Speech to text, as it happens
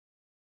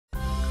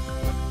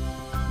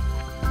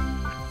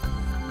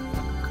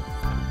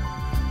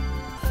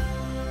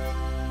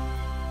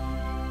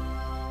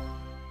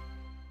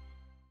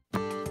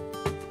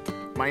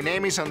My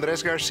name is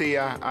Andres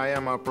Garcia. I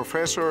am a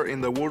professor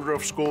in the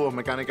Woodruff School of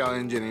Mechanical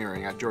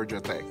Engineering at Georgia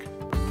Tech.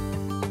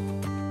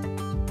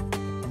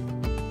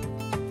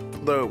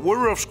 The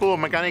Woodruff School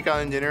of Mechanical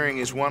Engineering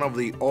is one of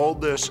the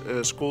oldest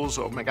schools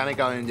of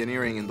mechanical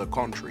engineering in the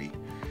country.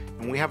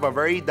 And we have a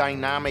very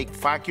dynamic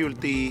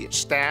faculty,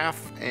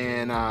 staff,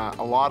 and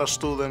a lot of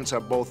students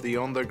at both the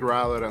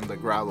undergraduate and the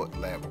graduate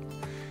level.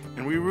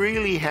 And we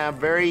really have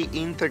very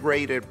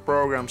integrated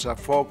programs that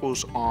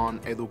focus on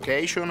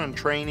education and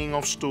training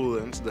of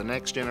students, the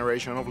next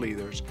generation of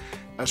leaders,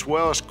 as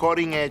well as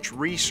cutting-edge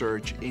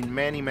research in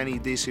many, many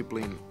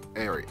discipline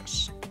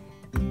areas.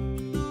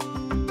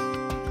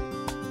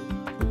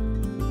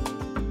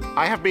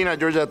 I have been at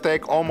Georgia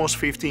Tech almost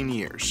 15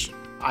 years.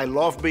 I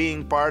love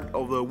being part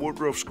of the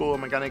Woodruff School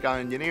of Mechanical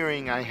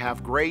Engineering. I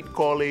have great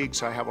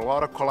colleagues. I have a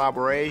lot of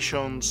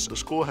collaborations. The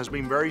school has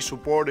been very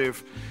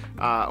supportive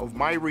of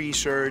my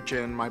research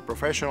and my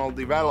professional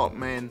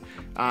development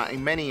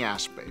in many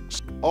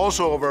aspects.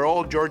 Also,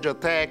 overall, Georgia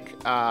Tech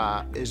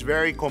is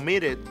very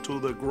committed to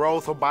the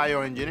growth of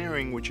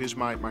bioengineering, which is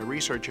my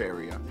research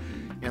area.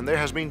 And there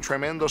has been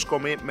tremendous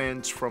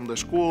commitments from the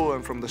school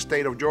and from the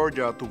state of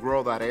Georgia to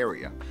grow that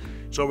area.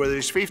 So over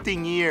these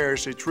 15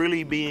 years, it's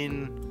really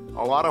been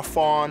a lot of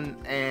fun,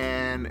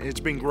 and it's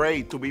been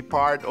great to be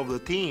part of the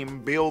team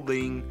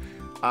building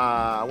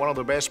one of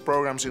the best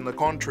programs in the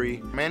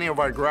country. Many of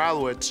our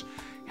graduates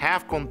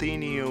have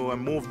continued and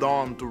moved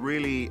on to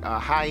really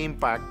high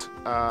impact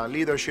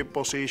leadership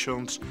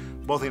positions,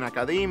 both in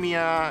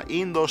academia,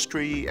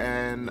 industry,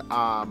 and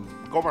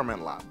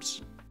government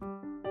labs.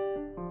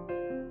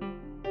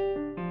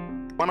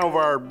 One of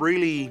our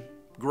really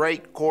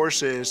great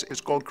courses is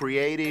called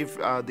Creative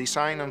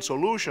Design and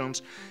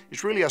Solutions.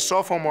 It's really a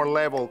sophomore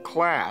level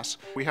class.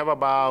 We have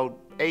about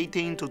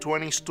 18 to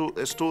 20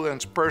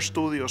 students per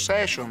studio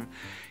session,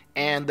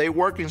 and they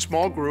work in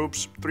small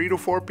groups, 3 to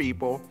 4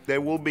 people. They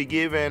will be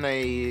given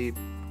a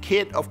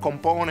kit of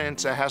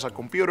components that has a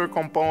computer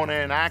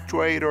component,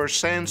 actuators,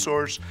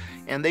 sensors,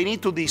 and they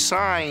need to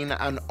design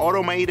an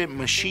automated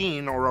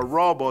machine or a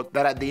robot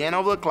that at the end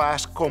of the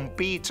class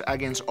competes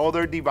against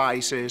other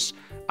devices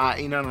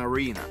in an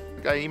arena.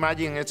 I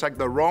imagine it's like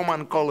the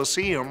Roman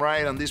Colosseum,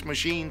 right? And these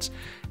machines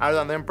are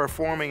then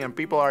performing and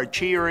people are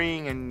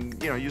cheering,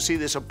 and you see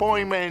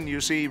disappointment,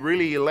 you see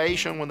really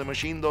elation when the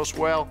machine does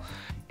well.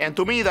 And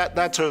to me,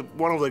 that's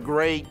one of the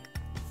great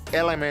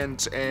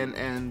elements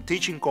and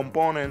teaching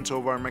components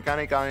of our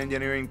mechanical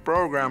engineering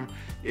program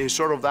is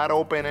sort of that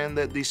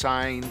open-ended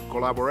design,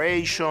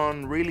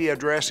 collaboration, really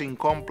addressing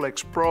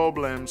complex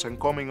problems and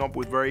coming up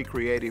with very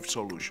creative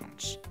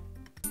solutions.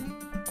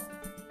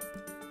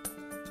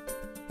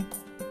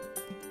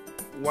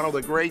 One of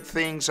the great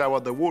things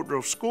about the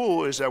Woodruff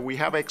School is that we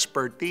have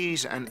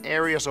expertise and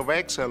areas of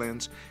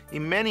excellence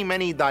in many,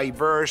 many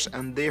diverse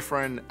and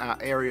different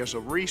areas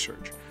of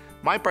research.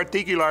 My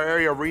particular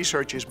area of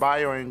research is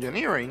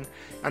bioengineering,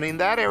 and in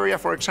that area,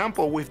 for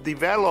example, we've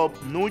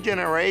developed new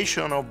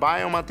generation of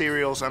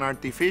biomaterials and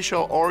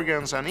artificial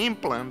organs and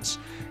implants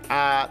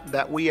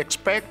that we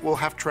expect will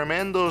have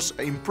tremendous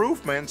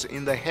improvements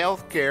in the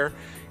healthcare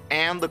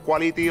and the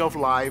quality of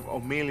life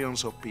of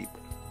millions of people.